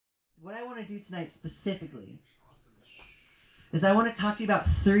want to do tonight specifically is I want to talk to you about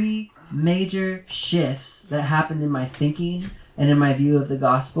 3 major shifts that happened in my thinking and in my view of the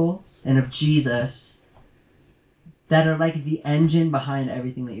gospel and of Jesus that are like the engine behind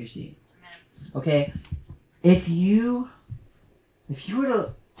everything that you're seeing. Okay? If you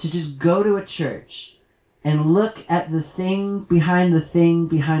were to just go to a church and look at the thing behind the thing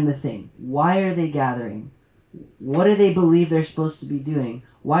behind the thing, why are they gathering? What do they believe they're supposed to be doing?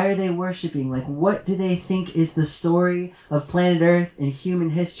 Why are they worshiping? Like, what do they think is the story of planet Earth and human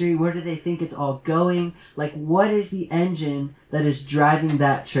history? Where do they think it's all going? Like, what is the engine that is driving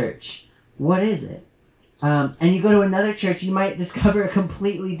that church? What is it? And you go to another church, you might discover a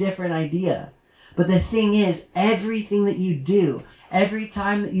completely different idea. But the thing is, everything that you do, every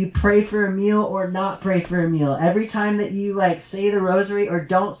time that you pray for a meal or not pray for a meal, every time that you say the rosary or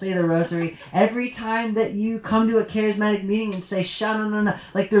don't say the rosary, every time that you come to a charismatic meeting and say, no,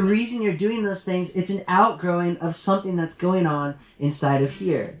 the reason you're doing those things, it's an outgrowing of something that's going on inside of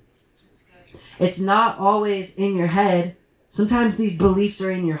here. It's not always in your head. Sometimes these beliefs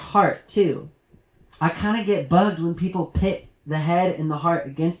are in your heart too. I kind of get bugged when people pit the head and the heart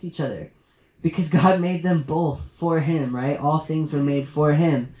against each other. Because God made them both for Him, right? All things were made for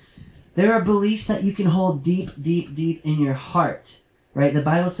Him. There are beliefs that you can hold deep, deep, deep in your heart, right? The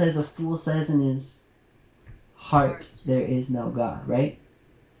Bible says a fool says in his heart there is no God, right?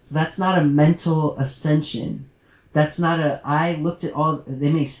 So that's not a mental ascension. That's not I looked at all,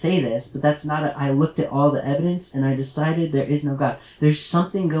 they may say this, but that's not I looked at all the evidence and I decided there is no God. There's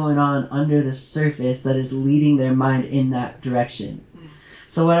something going on under the surface that is leading their mind in that direction.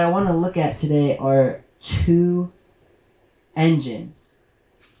 So what I want to look at today are 2 engines.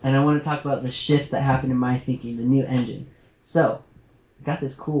 And I want to talk about the shifts that happened in my thinking, the new engine. So, I got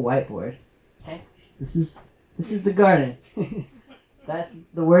this cool whiteboard. Okay. This is the garden. That's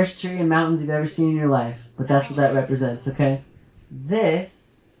the worst tree and mountains you've ever seen in your life. But that's what that represents, okay?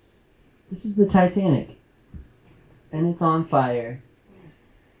 This is the Titanic. And it's on fire.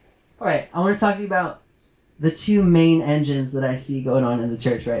 Alright, I want to talk to you about the 2 main engines that I see going on in the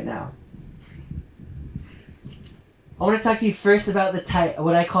church right now. I want to talk to you first about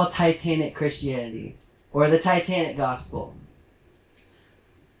what I call Titanic Christianity, or the Titanic Gospel.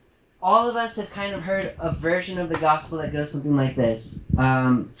 All of us have kind of heard a version of the gospel that goes something like this.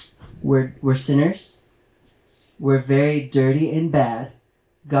 We're sinners. We're very dirty and bad.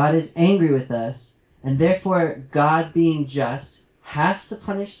 God is angry with us, and therefore God, being just, has to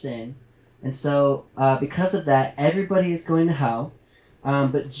punish sin. And so, because of that, everybody is going to hell.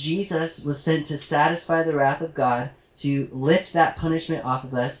 But Jesus was sent to satisfy the wrath of God, to lift that punishment off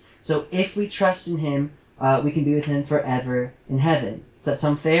of us. So if we trust in Him, we can be with Him forever in heaven. Does that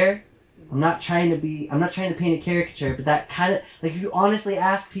sound fair? I'm not trying to paint a caricature, but that kind of, if you honestly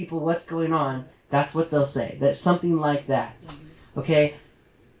ask people what's going on, that's what they'll say. That's something like that. Okay?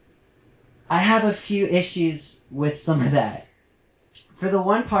 I have a few issues with some of that. For the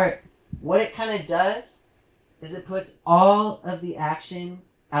one part, what it kind of does is it puts all of the action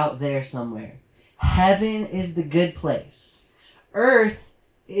out there somewhere. Heaven is the good place. Earth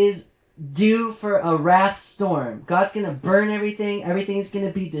is due for a wrath storm. God's going to burn everything. Everything's going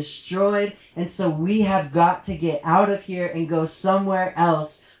to be destroyed. And so we have got to get out of here and go somewhere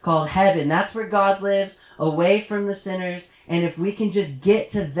else called heaven. That's where God lives, away from the sinners. And if we can just get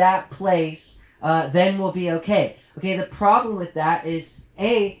to that place, then we'll be okay. Okay, the problem with that is,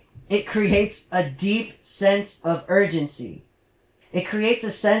 it creates a deep sense of urgency. It creates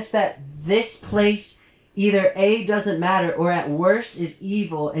a sense that this place either A, doesn't matter, or at worst is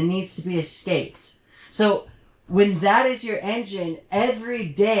evil and needs to be escaped. So when that is your engine, every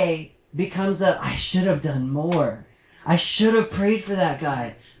day becomes I should have done more. I should have prayed for that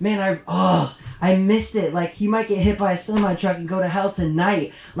guy. Man, I missed it. He might get hit by a semi-truck and go to hell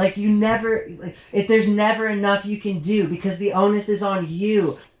tonight. There's never enough you can do because the onus is on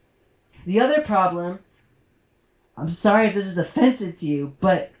you. The other problem, I'm sorry if this is offensive to you,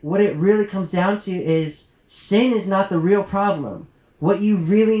 but what it really comes down to is sin is not the real problem. What you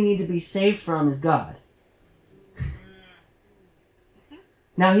really need to be saved from is God.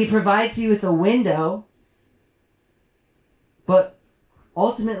 Now, He provides you with a window, but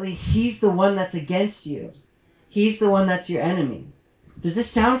ultimately, He's the one that's against you. He's the one that's your enemy. Does this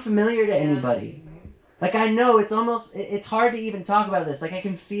sound familiar to anybody? I know it's hard to even talk about this. I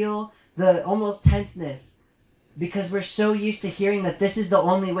can feel the almost tenseness because we're so used to hearing that this is the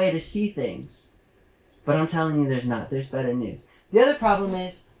only way to see things. But I'm telling you there's not. There's better news. The other problem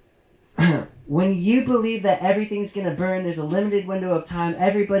is when you believe that everything's going to burn, there's a limited window of time,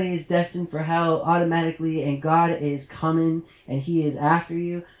 everybody is destined for hell automatically, and God is coming and He is after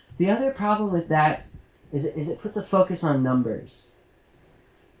you. The other problem with that is it puts a focus on numbers.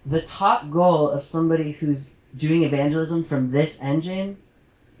 The top goal of somebody who's doing evangelism from this engine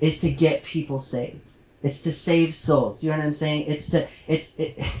is to get people saved. It's to save souls. Do you know what I'm saying? It's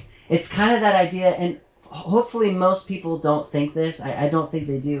kind of that idea, and hopefully most people don't think this. I don't think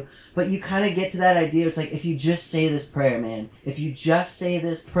they do. But you kind of get to that idea. It's like, if you just say this prayer, man. If you just say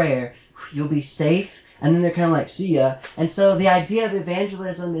this prayer, you'll be safe. And then they're kind of like, see ya. And so the idea of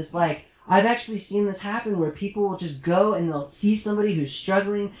evangelism is like, I've actually seen this happen where people will just go and they'll see somebody who's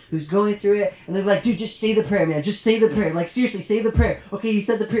struggling, who's going through it, and they'll be like, dude, just say the prayer, man. Just say the prayer. Like, seriously, say the prayer. Okay, you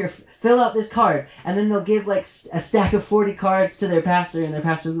said the prayer. Fill out this card. And then they'll give, like, a stack of 40 cards to their pastor, and their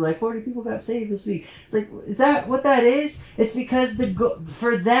pastor will be like, 40 people got saved this week. It's like, is that what that is? It's because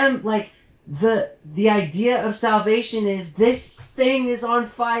for them, like, the idea of salvation is this thing is on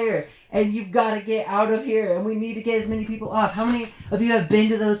fire. And you've got to get out of here, and we need to get as many people off. How many of you have been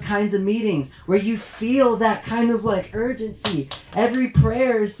to those kinds of meetings where you feel that kind of like urgency? Every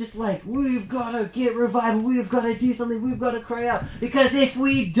prayer is just like, we've got to get revival, we've got to do something, we've got to cry out. Because if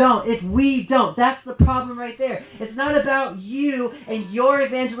we don't, that's the problem right there. It's not about you and your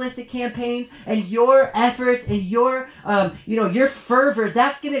evangelistic campaigns and your efforts and your fervor.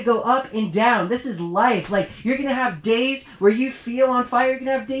 That's going to go up and down. This is life. Like, you're going to have days where you feel on fire. You're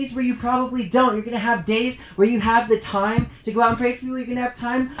going to have days where you probably don't. You're going to have days where you have the time to go out and pray for people. You're going to have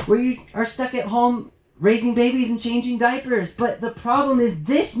time where you are stuck at home raising babies and changing diapers. But the problem is,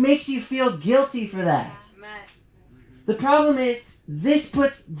 this makes you feel guilty for that. The problem is, this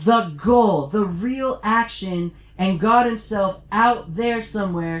puts the goal, the real action, and God himself out there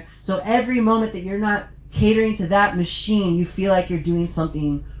somewhere. So every moment that you're not catering to that machine, you feel like you're doing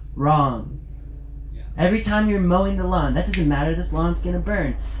something wrong. Every time you're mowing the lawn, that doesn't matter, this lawn's gonna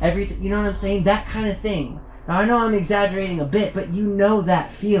burn. You know what I'm saying? That kind of thing. Now, I know I'm exaggerating a bit, but you know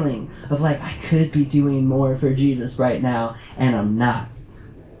that feeling of like, I could be doing more for Jesus right now, and I'm not.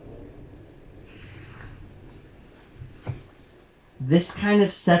 This kind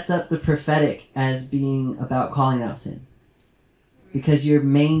of sets up the prophetic as being about calling out sin. Because your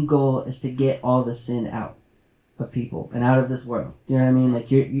main goal is to get all the sin out of people and out of this world. Do you know what I mean?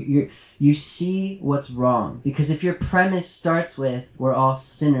 Like, you see what's wrong. Because if your premise starts with, we're all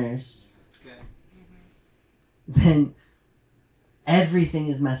sinners, then everything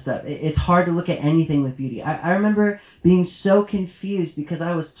is messed up. It's hard to look at anything with beauty. I remember being so confused because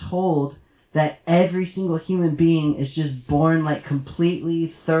I was told that every single human being is just born like completely,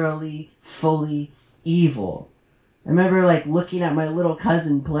 thoroughly, fully evil. I remember like looking at my little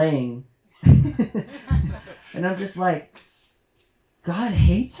cousin playing and I'm just like, God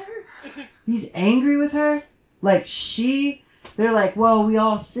hates her? He's angry with her? Like, they're like, well, we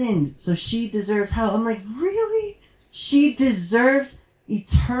all sinned, so she deserves hell. I'm like, really? She deserves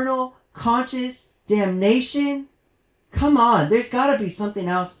eternal, conscious damnation? Come on, there's got to be something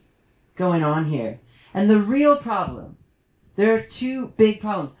else going on here. And the real problem, there are two big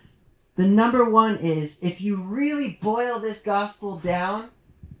problems. The number one is, if you really boil this gospel down,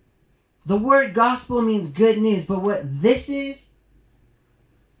 the word gospel means good news, but what this is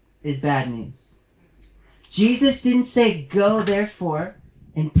bad news. Jesus didn't say, go therefore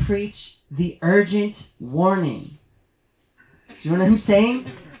and preach the urgent warning. Do you know what I'm saying?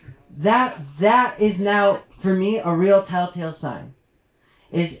 That is now, for me, a real telltale sign.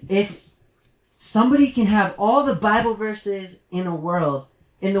 Is if somebody can have all the Bible verses in the world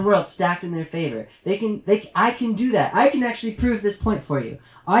stacked in their favor. I can do that. I can actually prove this point for you.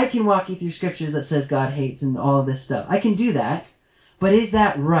 I can walk you through scriptures that says God hates and all of this stuff. I can do that. But is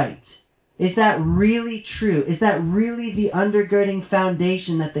that right? Is that really true? Is that really the undergirding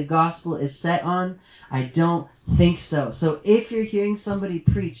foundation that the gospel is set on? I don't think so. So if you're hearing somebody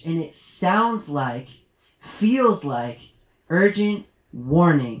preach and it sounds like, feels like, urgent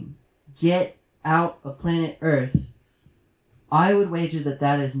warning, get out of planet Earth, I would wager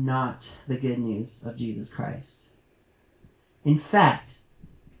that is not the good news of Jesus Christ. In fact,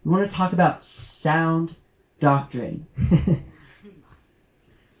 we want to talk about sound doctrine.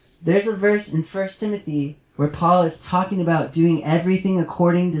 There's a verse in 1 Timothy where Paul is talking about doing everything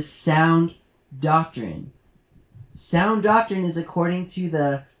according to sound doctrine. Sound doctrine is according to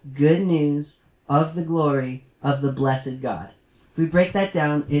the good news of the glory of the blessed God. If we break that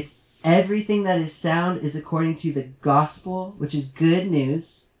down, it's everything that is sound is according to the gospel, which is good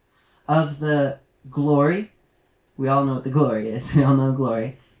news, of the glory. We all know what the glory is. We all know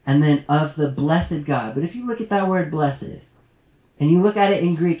glory. And then of the blessed God. But if you look at that word blessed, and you look at it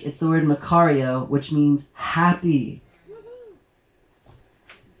in Greek, it's the word makario, which means happy.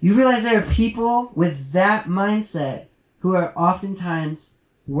 You realize there are people with that mindset who are oftentimes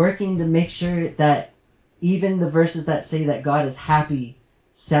working to make sure that even the verses that say that God is happy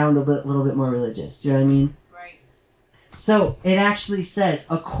sound a little bit more religious. Do you know what I mean? Right. So it actually says,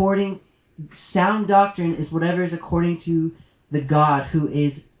 sound doctrine is whatever is according to the God who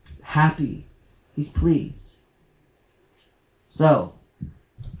is happy. He's pleased. So,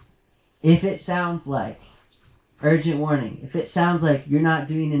 if it sounds like urgent warning, if it sounds like you're not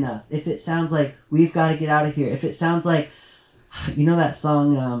doing enough, if it sounds like we've got to get out of here, if it sounds like, you know that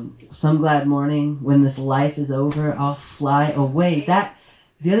song, Some Glad Morning, when this life is over, I'll fly away.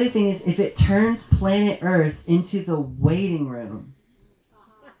 The other thing is, if it turns planet Earth into the waiting room.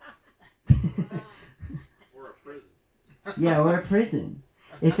 Or a prison. Yeah, or a prison.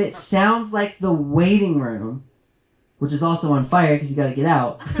 If it sounds like the waiting room, which is also on fire because you got to get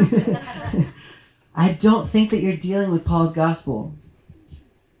out, I don't think that you're dealing with Paul's gospel.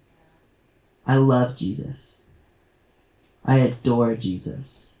 I love Jesus. I adore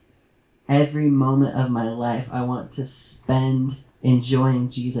Jesus. Every moment of my life I want to spend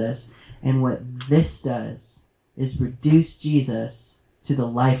enjoying Jesus. And what this does is reduce Jesus to the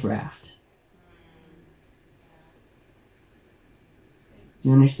life raft. Do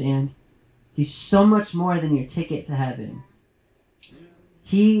you understand? He's so much more than your ticket to heaven.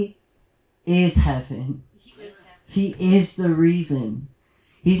 He is heaven. He is the reason.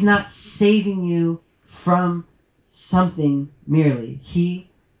 He's not saving you from something merely. He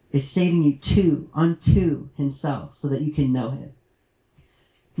is saving you unto himself so that you can know him.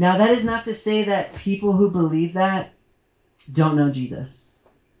 Now, that is not to say that people who believe that don't know Jesus.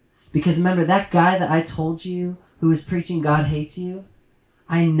 Because remember, that guy that I told you who was preaching God hates you,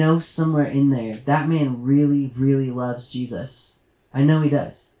 I know somewhere in there, that man really, really loves Jesus. I know he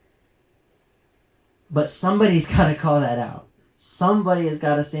does. But somebody's got to call that out. Somebody has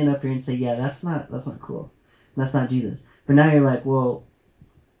got to stand up here and say, yeah, that's not cool. That's not Jesus. But now you're like, well,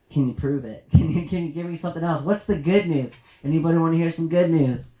 can you prove it? Can you give me something else? What's the good news? Anybody want to hear some good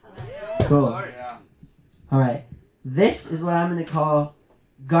news? Cool. Oh, yeah. All right. This is what I'm going to call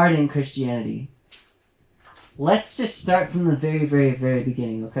garden Christianity. Let's just start from the very, very, very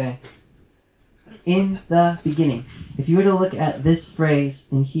beginning, okay? In the beginning. If you were to look at this phrase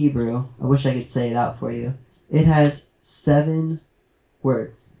in Hebrew, I wish I could say it out for you. It has 7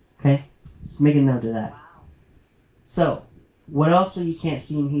 words, okay? Just make a note of that. So, what also you can't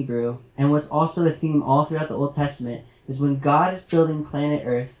see in Hebrew, and what's also a theme all throughout the Old Testament, is when God is building planet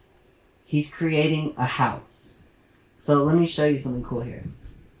Earth, he's creating a house. So let me show you something cool here.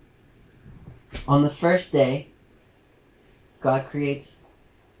 On the first day, God creates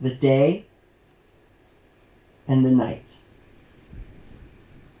the day and the night.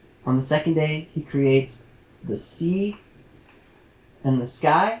 On the second day, he creates the sea and the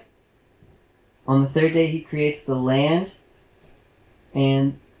sky. On the third day, he creates the land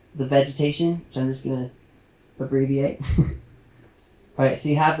and the vegetation, which I'm just going to abbreviate. Alright, so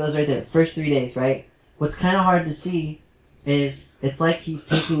you have those right there. First 3 days, right? What's kind of hard to see is it's like he's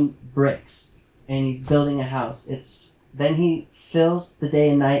taking bricks and he's building a house. Then he fills the day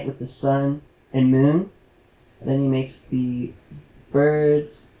and night with the sun and moon. Then he makes the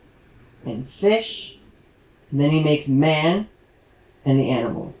birds and fish. And then he makes man and the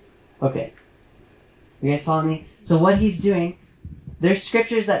animals. Okay. You guys follow me? So what he's doing, there's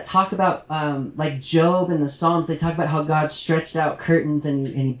scriptures that talk about, like Job and the Psalms, they talk about how God stretched out curtains and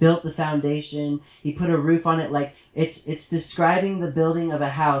he built the foundation. He put a roof on it. Like, it's describing the building of a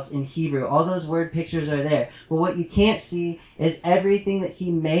house in Hebrew. All those word pictures are there. But what you can't see is everything that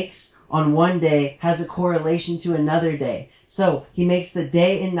he makes on one day has a correlation to another day. So, he makes the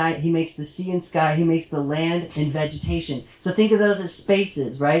day and night, he makes the sea and sky, he makes the land and vegetation. So think of those as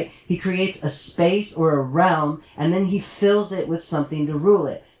spaces, right? He creates a space or a realm, and then he fills it with something to rule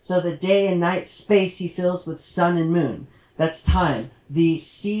it. So the day and night space he fills with sun and moon. That's time. The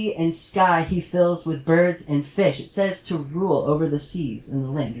sea and sky he fills with birds and fish. It says to rule over the seas and the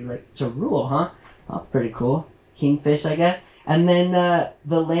land. You're like, to rule, huh? That's pretty cool. Kingfish, I guess. And then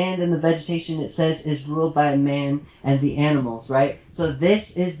the land and the vegetation, it says, is ruled by man and the animals, right? So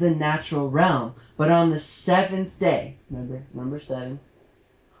this is the natural realm. But on the 7th day, remember, number 7,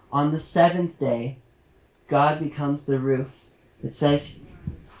 on the 7th day, God becomes the roof. It says,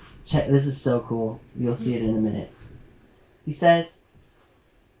 check, this is so cool. You'll see it in a minute. He says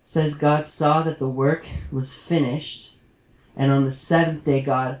God saw that the work was finished, and on the 7th day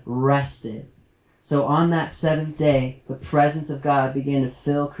God rested. So on that 7th day, the presence of God began to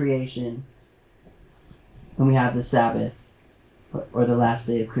fill creation, and we have the Sabbath, or the last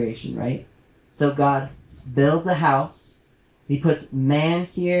day of creation, right? So God builds a house, he puts man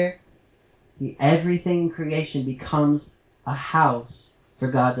here, everything in creation becomes a house for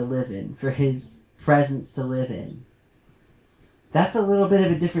God to live in, for his presence to live in. That's a little bit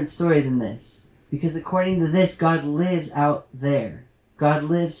of a different story than this. Because according to this, God lives out there. God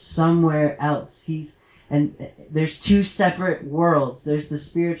lives somewhere else. And there's two separate worlds. There's the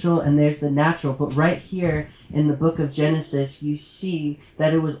spiritual and there's the natural. But right here in the book of Genesis, you see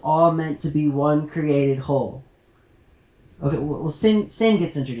that it was all meant to be one created whole. Okay, well, sin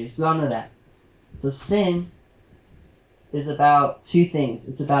gets introduced. We all know that. So sin is about two things.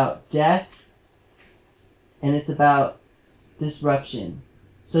 It's about death and it's about disruption.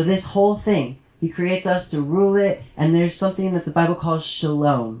 So this whole thing, he creates us to rule it, and there's something that the Bible calls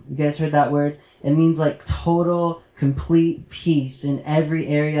shalom. You guys heard that word? It means like total, complete peace in every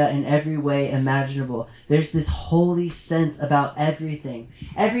area, in every way imaginable. There's this holy sense about everything.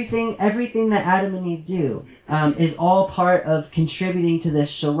 Everything that Adam and Eve do is all part of contributing to this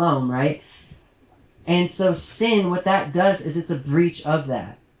shalom, right? And so sin, what that does is it's a breach of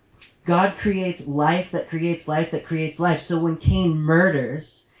that. God creates life that creates life that creates life. So when Cain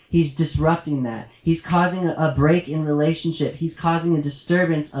murders, he's disrupting that. He's causing a break in relationship. He's causing a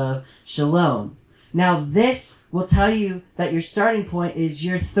disturbance of shalom. Now this will tell you that your starting point is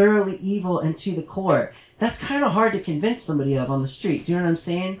you're thoroughly evil and to the core. That's kind of hard to convince somebody of on the street. Do you know what I'm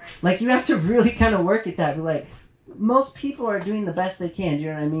saying? Like, you have to really kind of work at that. Be like, most people are doing the best they can. Do you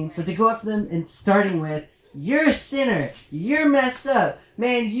know what I mean? So to go up to them and starting with, you're a sinner. You're messed up.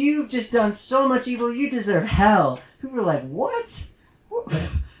 Man, you've just done so much evil. You deserve hell. People are like, what?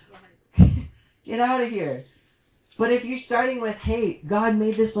 Get out of here. But if you're starting with, hey, God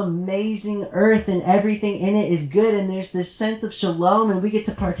made this amazing earth and everything in it is good and there's this sense of shalom and we get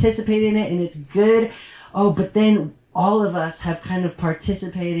to participate in it and it's good. Oh, but then all of us have kind of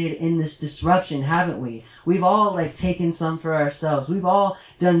participated in this disruption, haven't we? We've all like taken some for ourselves. We've all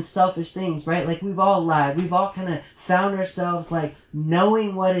done selfish things, right? Like we've all lied. We've all kind of found ourselves like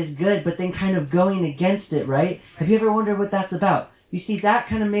knowing what is good, but then kind of going against it, right? Have you ever wondered what that's about? You see, that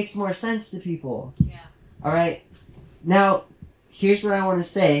kind of makes more sense to people. Yeah. All right. Now, here's what I want to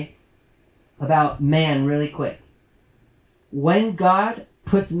say about man really quick. When God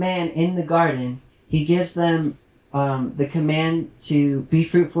puts man in the garden, he gives them the command to be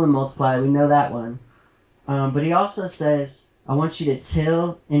fruitful and multiply. We know that one. But he also says, I want you to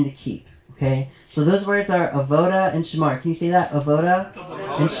till and to keep. Okay? So those words are avoda and shamar. Can you say that? Avoda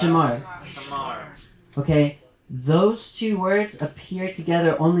and shamar. Okay? Those two words appear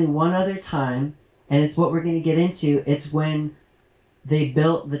together only one other time, and it's what we're going to get into. It's when they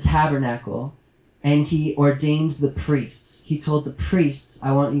built the tabernacle, and he ordained the priests. He told the priests,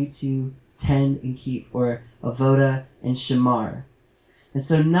 I want you to tend and keep, or avoda and shamar. And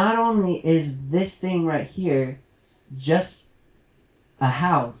so not only is this thing right here just a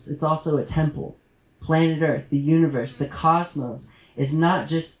house, it's also a temple. Planet Earth, the universe, the cosmos is not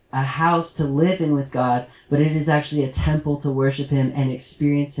just a house to live in with God, but it is actually a temple to worship him and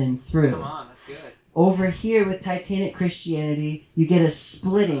experience him through. Come on, that's good. Over here with Titanic Christianity, you get a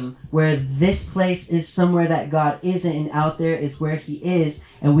splitting where this place is somewhere that God isn't and out there is where he is.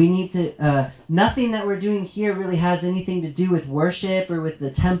 And we need to, nothing that we're doing here really has anything to do with worship or with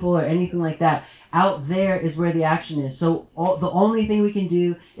the temple or anything like that. Out there is where the action is. So the only thing we can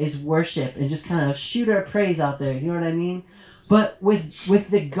do is worship and just kind of shoot our praise out there. You know what I mean? But with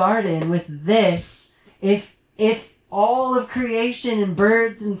the garden, with this, if all of creation and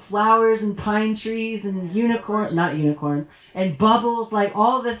birds and flowers and pine trees and not unicorns, and bubbles, like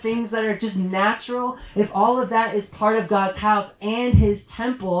all the things that are just natural, if all of that is part of God's house and his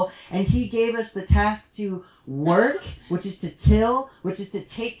temple, and he gave us the task to work, which is to till, which is to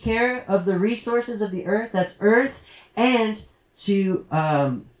take care of the resources of the earth, that's earth, and to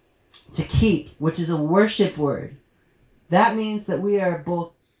keep, which is a worship word. That means that we are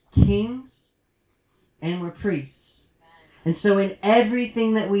both kings and we're priests. And so in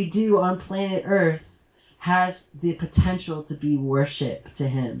everything that we do on planet Earth has the potential to be worship to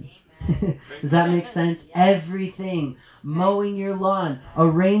him. Does that make sense? Everything. Mowing your lawn,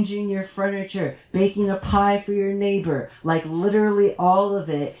 arranging your furniture, baking a pie for your neighbor, like literally all of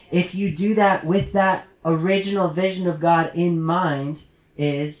it, if you do that with that original vision of God in mind,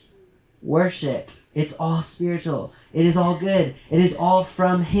 is worship. It's all spiritual. It is all good. It is all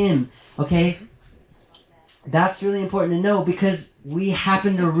from him. Okay? That's really important to know because we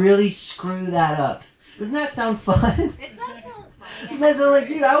happen to really screw that up. Doesn't that sound fun? It does sound fun. You guys are like,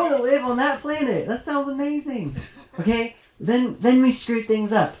 dude, I want to live on that planet. That sounds amazing. Okay? Then we screw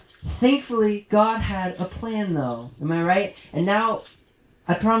things up. Thankfully, God had a plan though. Am I right? And now,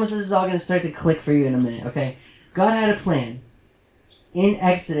 I promise this is all going to start to click for you in a minute, okay? God had a plan. In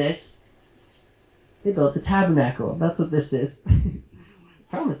Exodus, they built the tabernacle. That's what this is.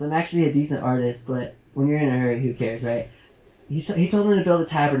 promise, I'm actually a decent artist, but when you're in a hurry, who cares, right? He told them to build a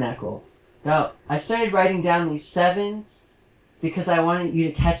tabernacle. Now, I started writing down these 7s because I wanted you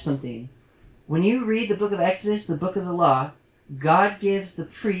to catch something. When you read the book of Exodus, the book of the law, God gives the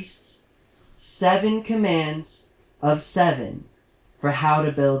priests 7 commands of 7 for how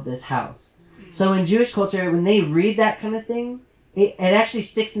to build this house. So in Jewish culture, when they read that kind of thing, it actually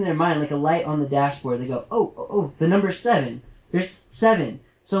sticks in their mind like a light on the dashboard. They go, oh, the number 7. There's 7.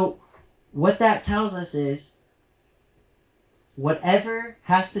 So what that tells us is whatever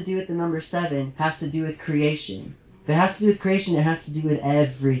has to do with the number 7 has to do with creation. If it has to do with creation, it has to do with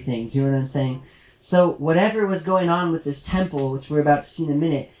everything. Do you know what I'm saying? So whatever was going on with this temple, which we're about to see in a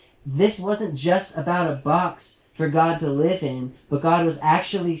minute, this wasn't just about a box for God to live in, but God was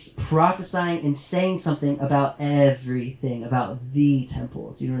actually prophesying and saying something about everything, about the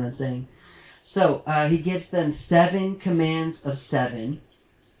temple. Do you know what I'm saying? So he gives them 7 commands of 7.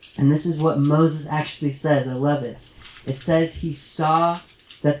 And this is what Moses actually says. I love this. It says he saw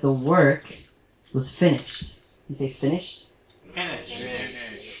that the work was finished. You say finished?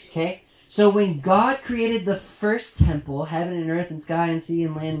 Finish. Okay? So when God created the first temple, heaven and earth and sky and sea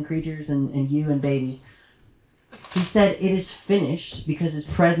and land and creatures and you and babies, he said it is finished because his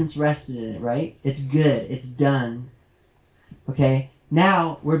presence rested in it, right? It's good. It's done. Okay?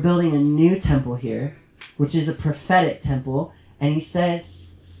 Now we're building a new temple here, which is a prophetic temple. And he says,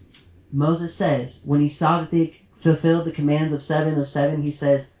 Moses says, when he saw that they fulfilled the commands of 7, he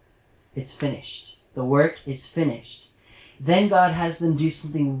says, it's finished. The work is finished. Then God has them do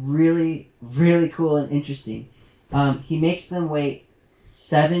something really, really cool and interesting. He makes them wait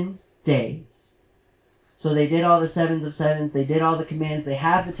 7 days. So they did all the 7s of 7s. They did all the commands. They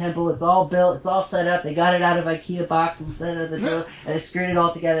have the temple. It's all built. It's all set up. They got it out of IKEA box instead of the drill, and they screwed it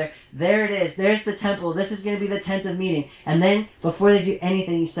all together. There it is. There's the temple. This is going to be the tent of meeting. And then, before they do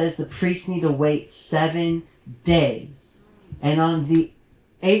anything, he says the priests need to wait 7 days. And on the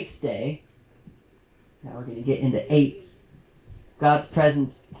 8th day, now we're going to get into 8s, God's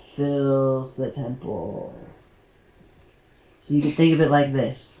presence fills the temple. So you can think of it like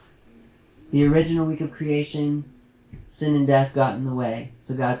this. The original week of creation, sin and death got in the way.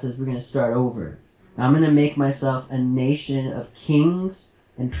 So God says, we're going to start over. Now I'm going to make myself a nation of kings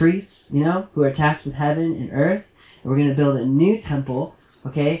and priests, who are tasked with heaven and earth. And we're going to build a new temple.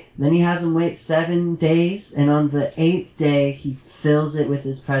 Okay? Then he has them wait 7 days. And on the 8th day, he fills it with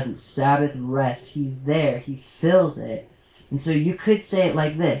his presence. Sabbath rest. He's there. He fills it. And so you could say it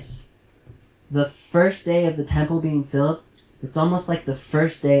like this. The first day of the temple being filled, it's almost like the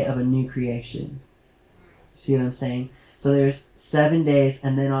first day of a new creation. See what I'm saying? So there's 7 days,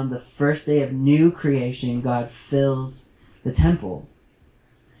 and then on the first day of new creation, God fills the temple.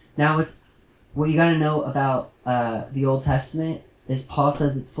 Now, what you got to know about the Old Testament is Paul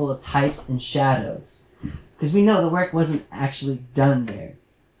says it's full of types and shadows. Because we know the work wasn't actually done there.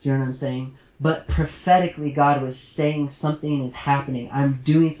 Do you know what I'm saying? But prophetically, God was saying something is happening. I'm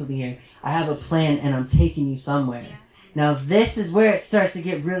doing something here. I have a plan, and I'm taking you somewhere. Now, this is where it starts to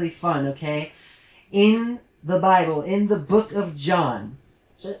get really fun, okay? In the Bible, in the book of John.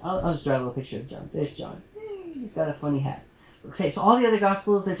 I'll just draw a little picture of John. There's John. He's got a funny hat. Okay, so all the other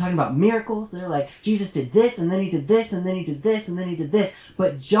Gospels, they're talking about miracles. They're like, Jesus did this, and then he did this, and then he did this, and then he did this.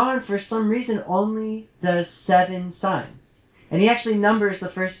 But John, for some reason, only does 7 signs. And he actually numbers the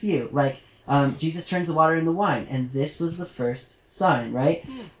first few. Like, Jesus turns the water into wine, and this was the first sign, right?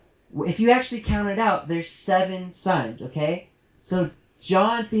 If you actually count it out, there's 7 signs, okay? So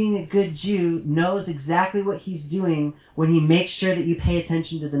John, being a good Jew, knows exactly what he's doing when he makes sure that you pay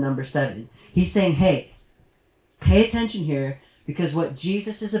attention to the number 7. He's saying, hey, pay attention here, because what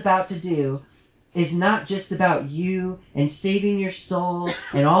Jesus is about to do is not just about you and saving your soul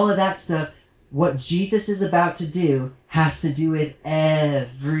and all of that stuff. What Jesus is about to do has to do with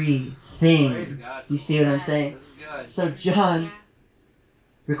everything. Praise God. Do you see what I'm saying? This is good. So John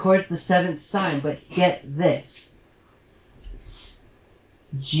records the 7th sign, but get this.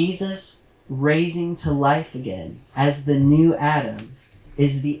 Jesus raising to life again as the new Adam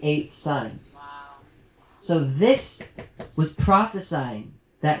is the 8th sign. Wow. So this was prophesying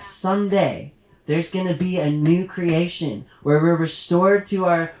that someday there's going to be a new creation where we're restored to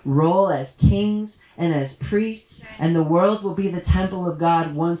our role as kings and as priests, and the world will be the temple of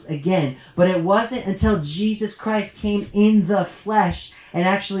God once again. But it wasn't until Jesus Christ came in the flesh and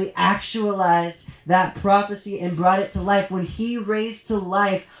actually actualized that prophecy and brought it to life. When he raised to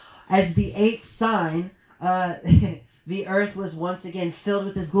life as the 8th sign, the earth was once again filled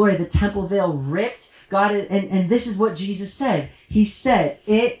with his glory. The temple veil ripped. And this is what Jesus said. He said,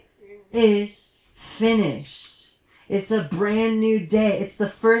 it is finished. It's a brand new day. It's the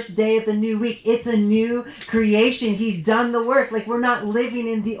first day of the new week. It's a new creation. He's done the work. Like, we're not living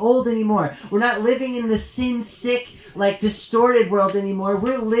in the old anymore. We're not living in the sin-sick, like, distorted world anymore.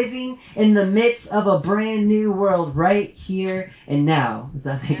 We're living in the midst of a brand new world right here and now. Is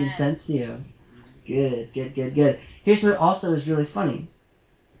that making sense to you? Good. Here's what also is really funny.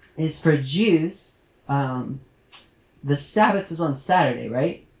 Is for Jews, the Sabbath was on Saturday,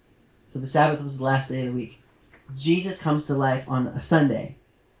 right? So the Sabbath was the last day of the week. Jesus comes to life on a Sunday,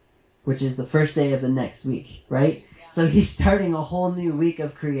 which is the first day of the next week, right? So he's starting a whole new week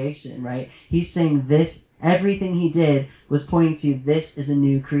of creation, right? He's saying this, everything he did was pointing to this is a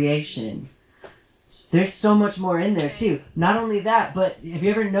new creation. There's so much more in there too. Not only that, but have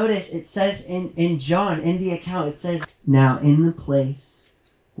you ever noticed it says in John, in the account, it says, now in the place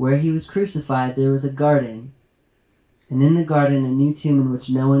where he was crucified, there was a garden. And in the garden, a new tomb in which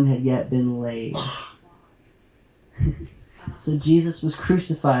no one had yet been laid. So Jesus was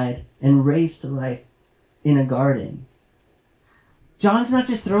crucified and raised to life in a garden. John's not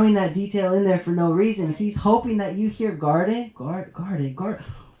just throwing that detail in there for no reason. He's hoping that you hear garden,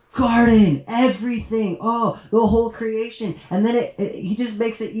 everything. Oh, the whole creation. And then he just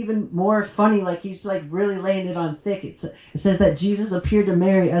makes it even more funny, like he's like really laying it on thick. It says that Jesus appeared to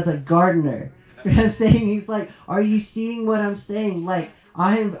Mary as a gardener. You know what I'm saying? He's like, are you seeing what I'm saying? Like,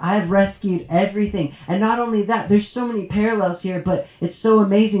 I've rescued everything. And not only that, there's so many parallels here, but it's so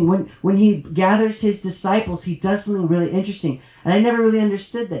amazing. When he gathers his disciples, he does something really interesting. And I never really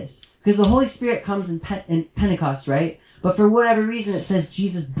understood this. Because the Holy Spirit comes in Pentecost, right? But for whatever reason, it says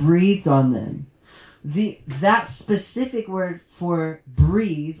Jesus breathed on them. That specific word for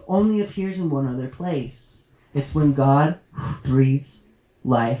breathe only appears in one other place. It's when God breathes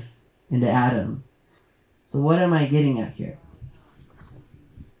life into Adam. So what am I getting at here?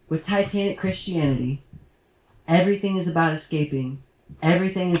 With Titanic Christianity, everything is about escaping.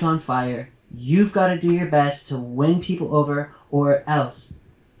 Everything is on fire. You've got to do your best to win people over or else.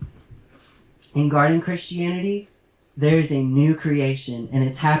 In Garden Christianity, there is a new creation, and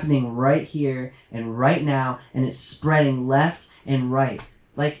it's happening right here and right now, and it's spreading left and right.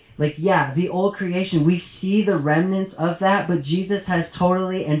 Like, yeah, the old creation, we see the remnants of that, but Jesus has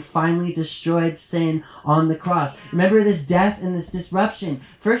totally and finally destroyed sin on the cross. Remember this death and this disruption.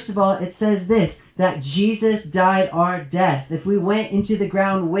 First of all, it says this, that Jesus died our death. If we went into the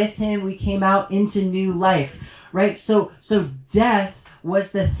ground with him, we came out into new life, right? So death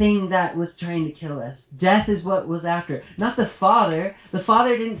was the thing that was trying to kill us. Death is what was after. Not the Father. The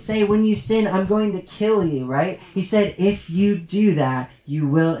Father didn't say, when you sin, I'm going to kill you, right? He said, if you do that, you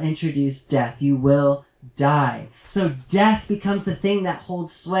will introduce death. You will die. So death becomes the thing that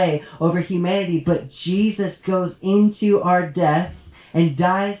holds sway over humanity, but Jesus goes into our death and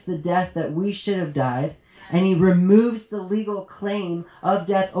dies the death that we should have died. And he removes the legal claim of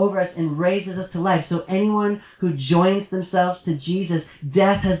death over us and raises us to life. So anyone who joins themselves to Jesus,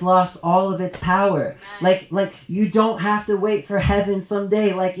 death has lost all of its power. Like you don't have to wait for heaven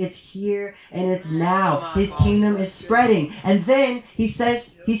someday. Like, it's here and it's now. His kingdom is spreading. And then he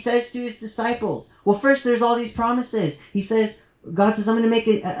says to his disciples, well, first there's all these promises. He says, God says, I'm going to make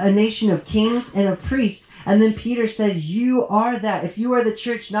a nation of kings and of priests. And then Peter says, you are that. If you are the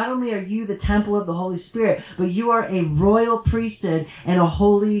church, not only are you the temple of the Holy Spirit, but you are a royal priesthood and a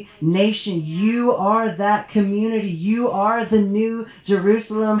holy nation. You are that community. You are the new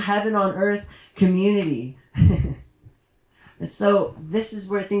Jerusalem, heaven on earth community. And so this is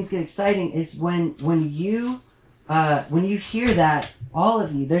where things get exciting, is when you hear that, all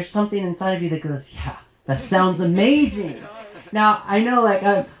of you, there's something inside of you that goes, yeah, that sounds amazing. Now, I know, like,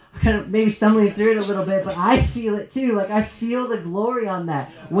 I'm kind of maybe stumbling through it a little bit, but I feel it too. Like, I feel the glory on that.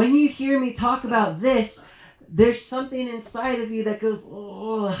 When you hear me talk about this, there's something inside of you that goes,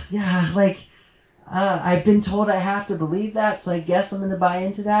 oh, yeah, like, I've been told I have to believe that, so I guess I'm going to buy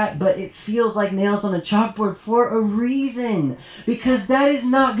into that. But it feels like nails on a chalkboard for a reason. Because that is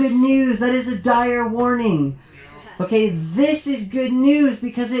not good news. That is a dire warning. Okay, this is good news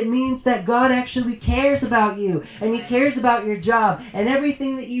because it means that God actually cares about you and he cares about your job and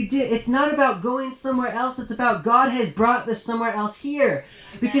everything that you do. It's not about going somewhere else. It's about God has brought this somewhere else here.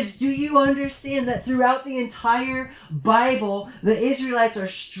 Because do you understand that throughout the entire Bible, the Israelites are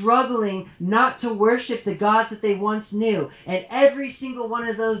struggling not to worship the gods that they once knew. And every single one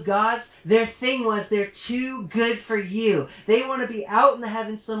of those gods, their thing was they're too good for you. They want to be out in the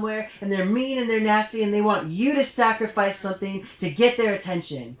heavens somewhere and they're mean and they're nasty and they want you to sacrifice sacrifice something to get their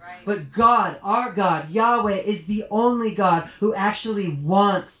attention. But God, our God, Yahweh, is the only God who actually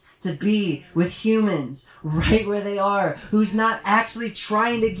wants to be with humans right where they are, who's not actually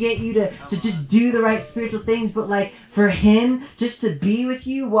trying to get you to just do the right spiritual things, but like for him just to be with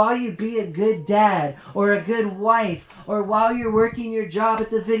you while you be a good dad or a good wife or while you're working your job at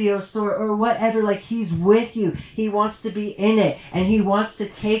the video store or whatever. Like, he's with you. He wants to be in it, and he wants to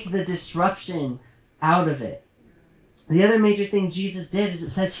take the disruption out of it. The other major thing Jesus did is it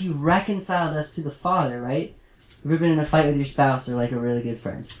says he reconciled us to the Father, right? Have you ever been in a fight with your spouse or like a really good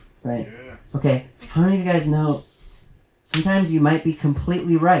friend? Right? Yeah. Okay. How many of you guys know sometimes you might be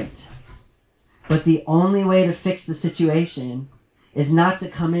completely right, but the only way to fix the situation is not to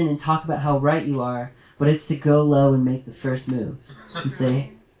come in and talk about how right you are, but it's to go low and make the first move and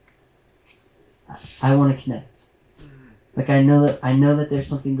say, I want to connect. Like, I know that there's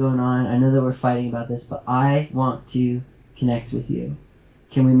something going on. I know that we're fighting about this, but I want to connect with you.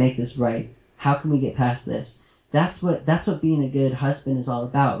 Can we make this right? How can we get past this? That's what being a good husband is all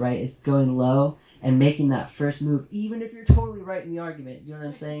about, right? It's going low and making that first move, even if you're totally right in the argument. You know what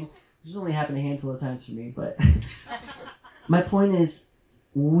I'm saying? This only happened a handful of times for me, but my point is,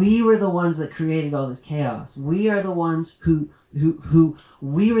 we were the ones that created all this chaos. We are the ones who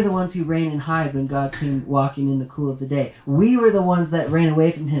we were the ones who ran and hid when God came walking in the cool of the day. We were the ones that ran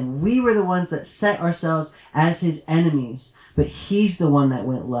away from him. We were the ones that set ourselves as his enemies. But he's the one that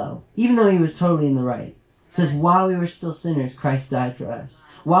went low, even though he was totally in the right. It says, while we were still sinners, Christ died for us.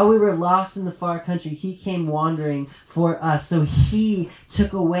 While we were lost in the far country, he came wandering for us. So he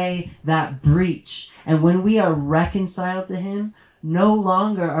took away that breach. And when we are reconciled to him, no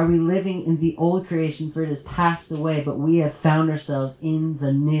longer are we living in the old creation, for it has passed away, but we have found ourselves in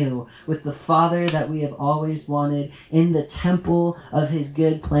the new, with the Father that we have always wanted, in the temple of his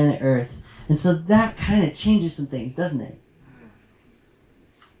good planet Earth. And so that kind of changes some things, doesn't it?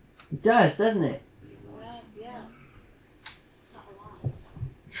 It does, doesn't it?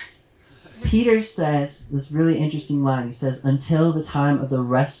 Peter says this really interesting line. He says, until the time of the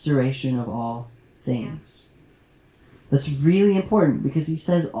restoration of all things. That's really important because he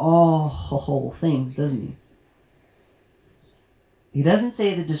says all whole things, doesn't he? He doesn't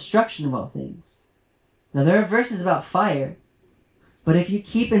say the destruction of all things. Now, there are verses about fire, but if you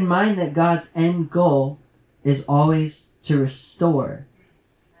keep in mind that God's end goal is always to restore,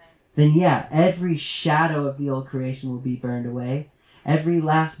 then yeah, every shadow of the old creation will be burned away. Every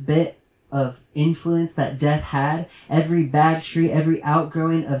last bit of influence that death had, every bad tree, every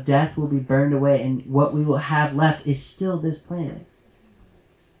outgrowing of death will be burned away, and what we will have left is still this planet.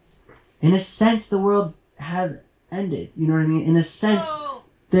 In a sense, the world has ended. You know what I mean? In a sense,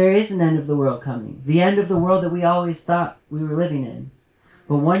 there is an end of the world coming. The end of the world that we always thought we were living in.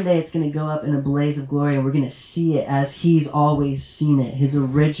 But one day it's going to go up in a blaze of glory, and we're going to see it as he's always seen it. His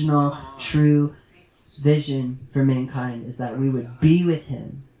original, true vision for mankind is that we would be with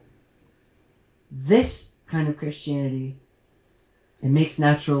him. This kind of Christianity, it makes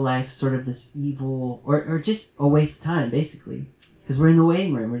natural life sort of this evil, or just a waste of time, basically. Because we're in the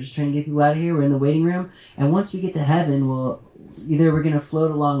waiting room. We're just trying to get people out of here. We're in the waiting room. And once we get to heaven, well, either we're going to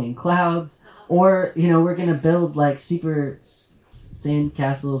float along in clouds, or, we're going to build like super sand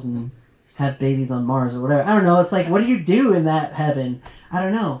castles and have babies on Mars or whatever. I don't know. It's like, what do you do in that heaven? I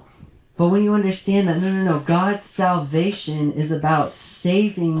don't know. But when you understand that, no, God's salvation is about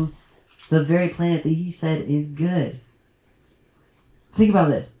saving the very planet that he said is good. Think about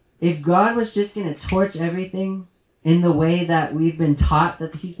this. If God was just going to torch everything in the way that we've been taught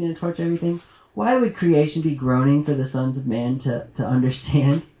that he's going to torch everything, why would creation be groaning for the sons of man to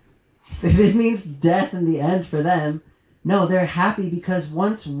understand? If it means death in the end for them, no, they're happy because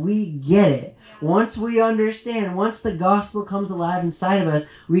once we get it, once we understand, once the gospel comes alive inside of us,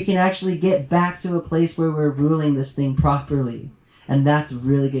 we can actually get back to a place where we're ruling this thing properly. And that's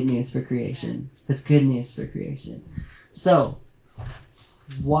really good news for creation. It's good news for creation. So,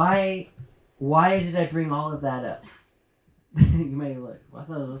 why did I bring all of that up? You may look, I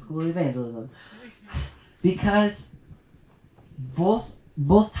thought it was a school of evangelism. Because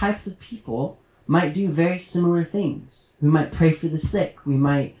both types of people might do very similar things. We might pray for the sick. We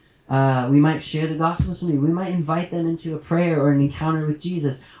might share the gospel with somebody. We might invite them into a prayer or an encounter with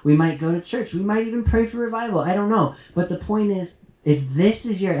Jesus. We might go to church. We might even pray for revival. I don't know. But the point is, if this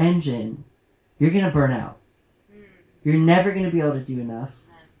is your engine, you're going to burn out. You're never going to be able to do enough.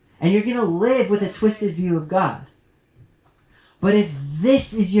 And you're going to live with a twisted view of God. But if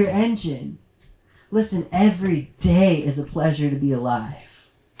this is your engine, listen, every day is a pleasure to be alive.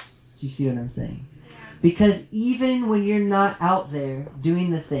 Do you see what I'm saying? Because even when you're not out there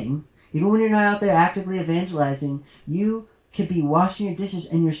doing the thing, Even when you're not out there actively evangelizing, you could be washing your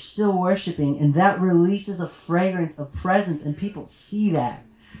dishes and you're still worshiping, and that releases a fragrance of presence, and people see that.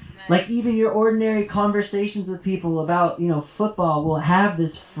 Like even your ordinary conversations with people about, football will have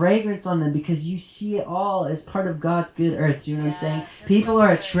this fragrance on them because you see it all as part of God's good earth. Do you know what I'm saying? People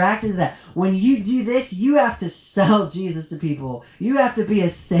are attracted to that. When you do this, you have to sell Jesus to people. You have to be a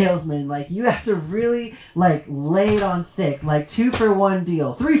salesman. Like you have to really lay it on thick. Like 2-for-1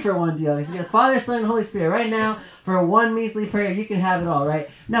 deal, 3-for-1 deal. Because you got Father, Son, and Holy Spirit right now. For one measly prayer, you can have it all, right?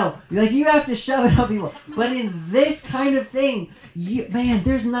 No, you have to shove it on people. But in this kind of thing,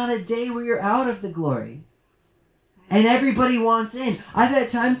 there's not a day where you're out of the glory. And everybody wants in. I've had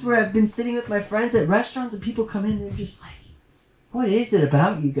times where I've been sitting with my friends at restaurants and people come in and they're just like, what is it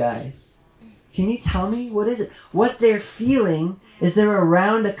about you guys? Can you tell me? What is it? What they're feeling is they're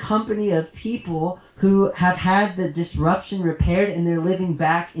around a company of people who have had the disruption repaired and they're living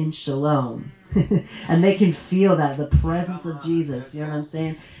back in shalom. And they can feel that, the presence of Jesus. You know what I'm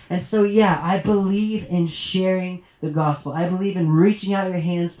saying? And so, I believe in sharing the gospel. I believe in reaching out your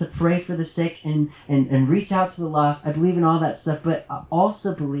hands to pray for the sick and reach out to the lost. I believe in all that stuff. But I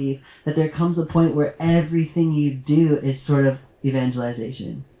also believe that there comes a point where everything you do is sort of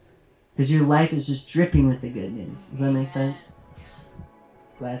evangelization. Because your life is just dripping with the good news. Does that make sense?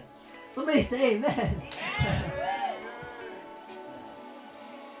 Glad. Somebody say amen.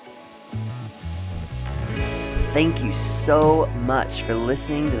 Thank you so much for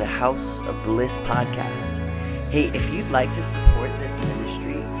listening to the House of Bliss podcast. Hey, if you'd like to support this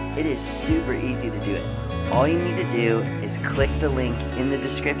ministry, it is super easy to do it. All you need to do is click the link in the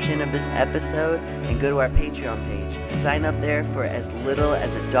description of this episode and go to our Patreon page. Sign up there for as little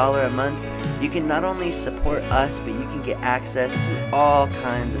as $1 a month. You can not only support us, but you can get access to all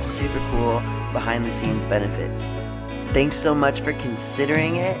kinds of super cool behind-the-scenes benefits. Thanks so much for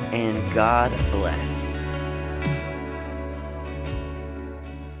considering it, and God bless.